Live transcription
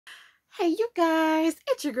Hey you guys,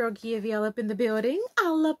 it's your girl Giaviel up in the building,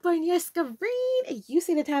 all up on your screen. You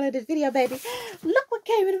see the title of this video, baby. Look what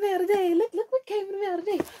came in the mail today. Look what came in the mail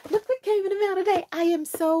today. Look what came in the mail today. I am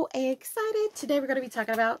so excited. Today we're going to be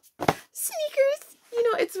talking about sneakers.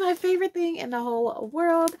 You know, it's my favorite thing in the whole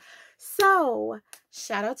world. So,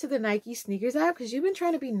 shout out to the Nike sneakers app because you've been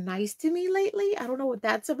trying to be nice to me lately. I don't know what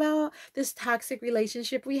that's about. This toxic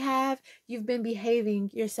relationship we have. You've been behaving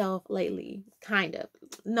yourself lately, kind of.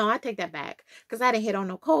 No, I take that back because I didn't hit on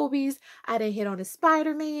no Kobe's. I didn't hit on the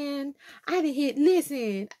Spider-Man. I didn't hit,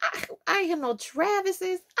 listen, I ain't hit no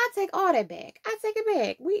Travis's. I take all that back. I take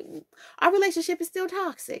it back. Our relationship is still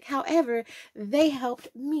toxic. However, they helped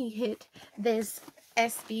me hit this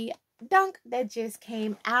SB Dunk that just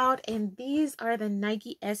came out, and these are the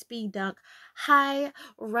Nike SB Dunk High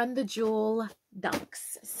Run the Jewel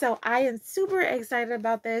Dunks. So I am super excited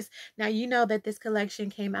about this. Now you know that this collection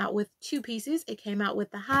came out with two pieces. It came out with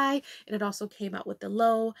the high and it also came out with the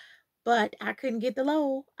low, but I couldn't get the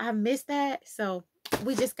low. I missed that, so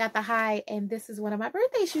we just got the high, and this is one of my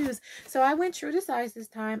birthday shoes. So I went true to size this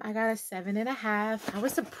time. I got a 7.5. I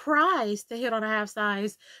was surprised to hit on a half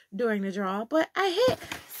size during the draw, but I hit.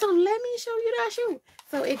 So let me show you that shoe.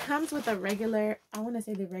 So it comes with a regular, I want to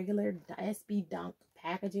say the regular SB Dunk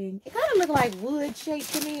packaging. It kind of looked like wood shape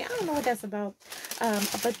to me. I don't know what that's about.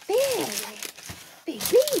 But then,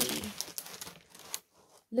 baby,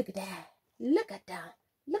 look at that. Look at that.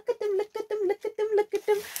 Look at them, look at them, look at them, look at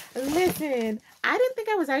them. Listen, I didn't think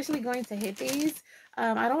I was actually going to hit these.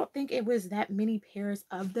 I don't think it was that many pairs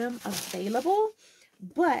of them available,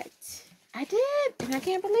 but I did, and I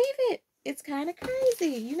can't believe it. It's kind of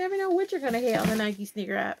crazy. You never know what you're going to hit on the Nike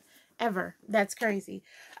sneaker app, ever. That's crazy.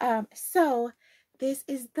 So this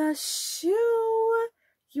is the shoe.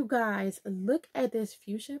 You guys, look at this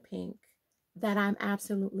fuchsia pink that I'm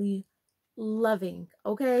absolutely loving.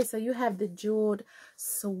 Okay, so you have the jeweled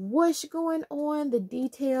swoosh going on, the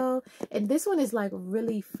detail, and this one is like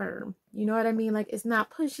really firm. You know what I mean? Like, it's not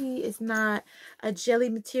pushy, it's not a jelly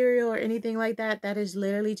material or anything like that. That is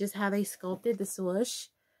literally just how they sculpted the swoosh,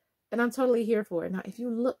 and I'm totally here for it. Now if you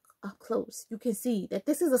look up close, you can see that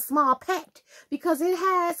this is a small pet because it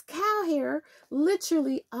has cow hair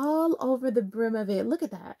literally all over the brim of it. Look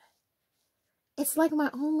at that. It's like my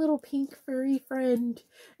own little pink furry friend,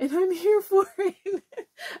 and I'm here for it.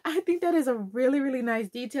 I think that is a really, really nice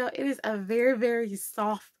detail. It is a very, very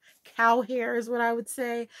soft cow hair is what I would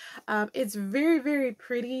say. It's very, very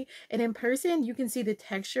pretty, and in person you can see the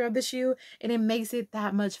texture of the shoe, and it makes it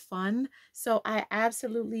that much fun. So I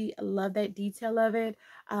absolutely love that detail of it.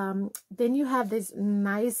 Then you have this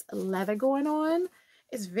nice leather going on.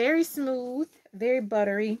 It's very smooth, very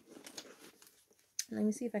buttery. Let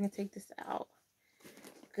me see if I can take this out.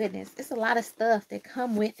 Goodness, it's a lot of stuff that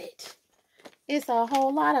come with it. It's a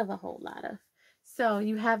whole lot of. So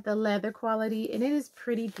you have the leather quality, and it is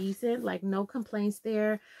pretty decent, like no complaints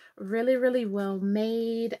there. Really, really well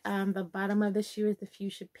made. The bottom of the shoe is the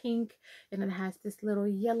fuchsia pink, and it has this little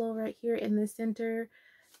yellow right here in the center.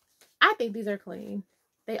 I think these are clean.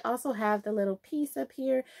 They also have the little piece up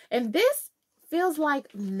here, and this feels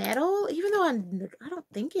like metal, even though I don't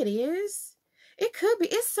think it is. It could be.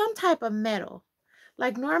 It's some type of metal.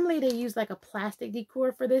 Like, normally they use like a plastic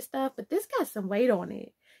decor for this stuff, but this got some weight on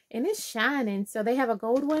it, and it's shining. So they have a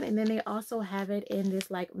gold one, and then they also have it in this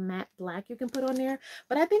like matte black you can put on there,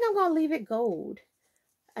 but I think I'm gonna leave it gold.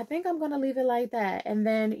 I think I'm gonna leave it like that. And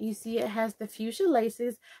then you see it has the fuchsia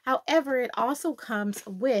laces. However, it also comes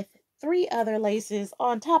with 3 other laces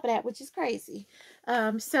on top of that, which is crazy.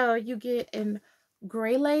 So you get an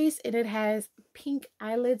gray lace, and it has pink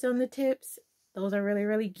eyelids on the tips. Those are really,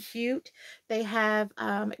 really cute. They have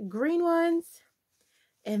green ones,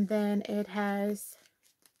 and then it has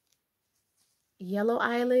yellow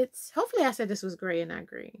eyelets. Hopefully I said this was gray and not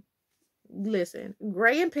green. Listen,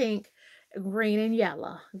 gray and pink, green and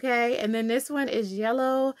yellow, okay? And then this one is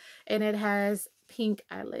yellow, and it has pink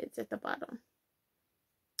eyelids at the bottom.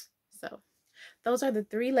 So those are the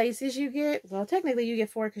 3 laces you get. Well, technically you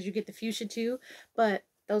get 4 because you get the fuchsia too, but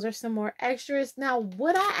those are some more extras. Now,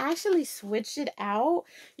 would I actually switch it out?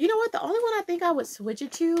 You know what? The only one I think I would switch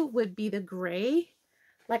it to would be the gray.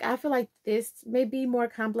 Like, I feel like this may be more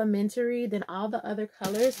complimentary than all the other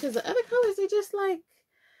colors, because the other colors, they just like,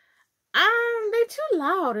 they're too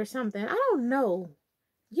loud or something. I don't know.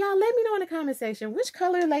 Y'all let me know in the comment section, which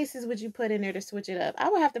color laces would you put in there to switch it up? I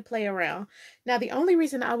would have to play around. Now, the only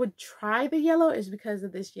reason I would try the yellow is because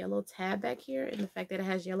of this yellow tab back here and the fact that it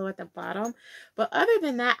has yellow at the bottom. But other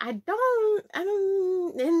than that, I'm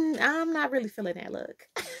not really feeling that look.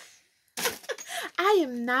 I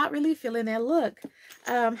am not really feeling that look.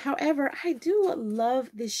 However, I do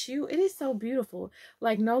love this shoe. It is so beautiful.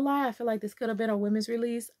 Like, no lie, I feel like this could have been a women's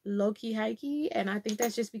release, low-key, high-key, and I think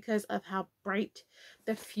that's just because of how bright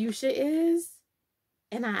the fuchsia is,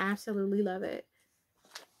 and I absolutely love it.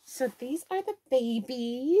 So these are the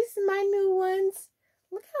babies, my new ones.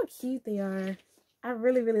 Look how cute they are. I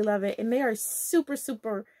really, really love it, and they are super,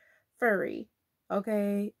 super furry.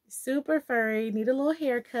 Okay, super furry. Need a little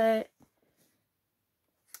haircut.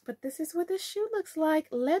 But this is what this shoe looks like.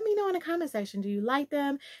 Let me know in the comment section. Do you like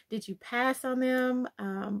them? Did you pass on them?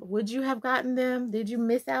 Would you have gotten them? Did you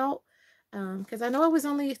miss out? Because I know it was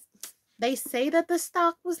only, they say that the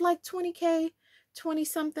stock was like 20K, 20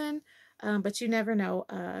 something, but you never know.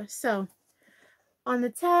 So on the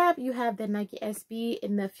tab, you have the Nike SB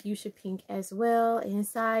in the fuchsia pink as well.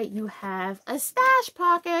 Inside, you have a stash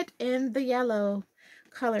pocket in the yellow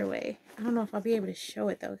colorway. I don't know if I'll be able to show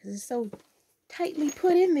it though, because it's so tightly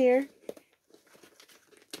put in there.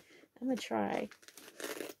 I'm gonna try.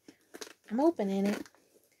 I'm opening it.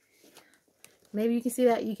 Maybe you can see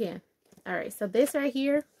that. You can. All right, so this right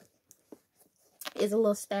here is a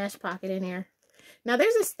little stash pocket in there. Now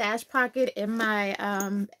there's a stash pocket in my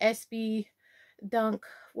SB Dunk,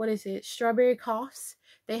 what is it, Strawberry Coughs.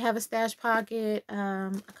 They have a stash pocket.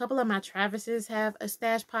 A couple of my Travises have a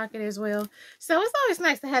stash pocket as well. So it's always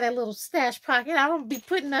nice to have that little stash pocket. I don't be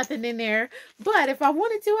putting nothing in there, but if I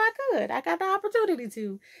wanted to, I could. I got the opportunity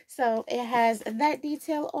to. So it has that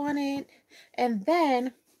detail on it. And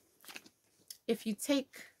then if you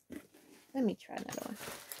take, let me try another one.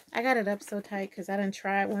 I got it up so tight because I done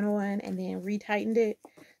tried one on and then retightened it.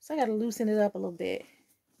 So I got to loosen it up a little bit.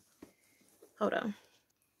 Hold on.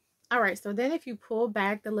 All right, so then if you pull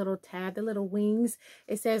back the little tab, the little wings,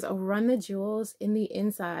 it says Run the Jewels in the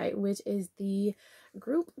inside, which is the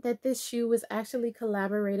group that this shoe was actually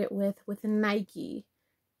collaborated with Nike.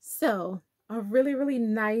 So a really, really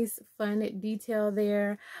nice, fun detail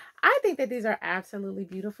there. I think that these are absolutely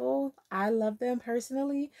beautiful. I love them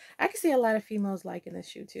personally. I can see a lot of females liking this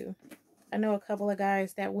shoe too. I know a couple of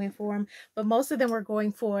guys that went for them, but most of them were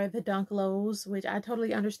going for the Dunk Lows, which I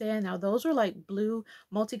totally understand. Now, those were like blue,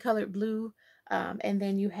 multicolored blue, and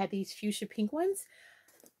then you had these fuchsia pink ones.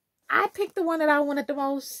 I picked the one that I wanted the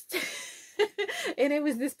most, and it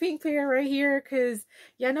was this pink pair right here, because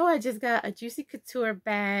y'all know I just got a Juicy Couture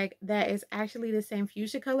bag that is actually the same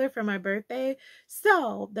fuchsia color for my birthday.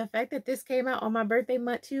 So the fact that this came out on my birthday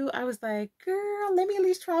month too, I was like, girl, let me at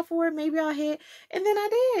least try for it. Maybe I'll hit. And then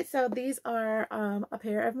I did. So these are a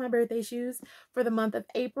pair of my birthday shoes for the month of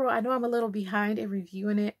April. I know I'm a little behind in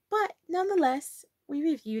reviewing it, but nonetheless, we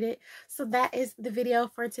reviewed it. So that is the video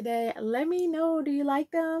for today. Let me know, do you like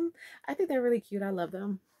them? I think they're really cute. I love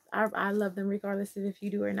them. I love them regardless of if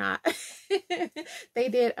you do or not. They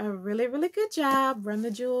did a really, really good job. Run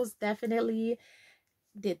the Jewels definitely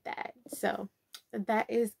did that. So that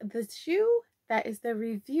is the shoe. That is the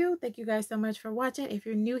review. Thank you guys so much for watching. If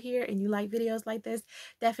you're new here and you like videos like this,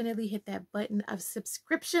 definitely hit that button of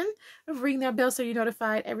subscription. Ring that bell so you're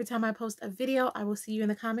notified every time I post a video. I will see you in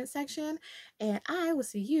the comment section, and I will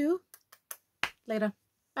see you later.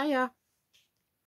 Bye, y'all.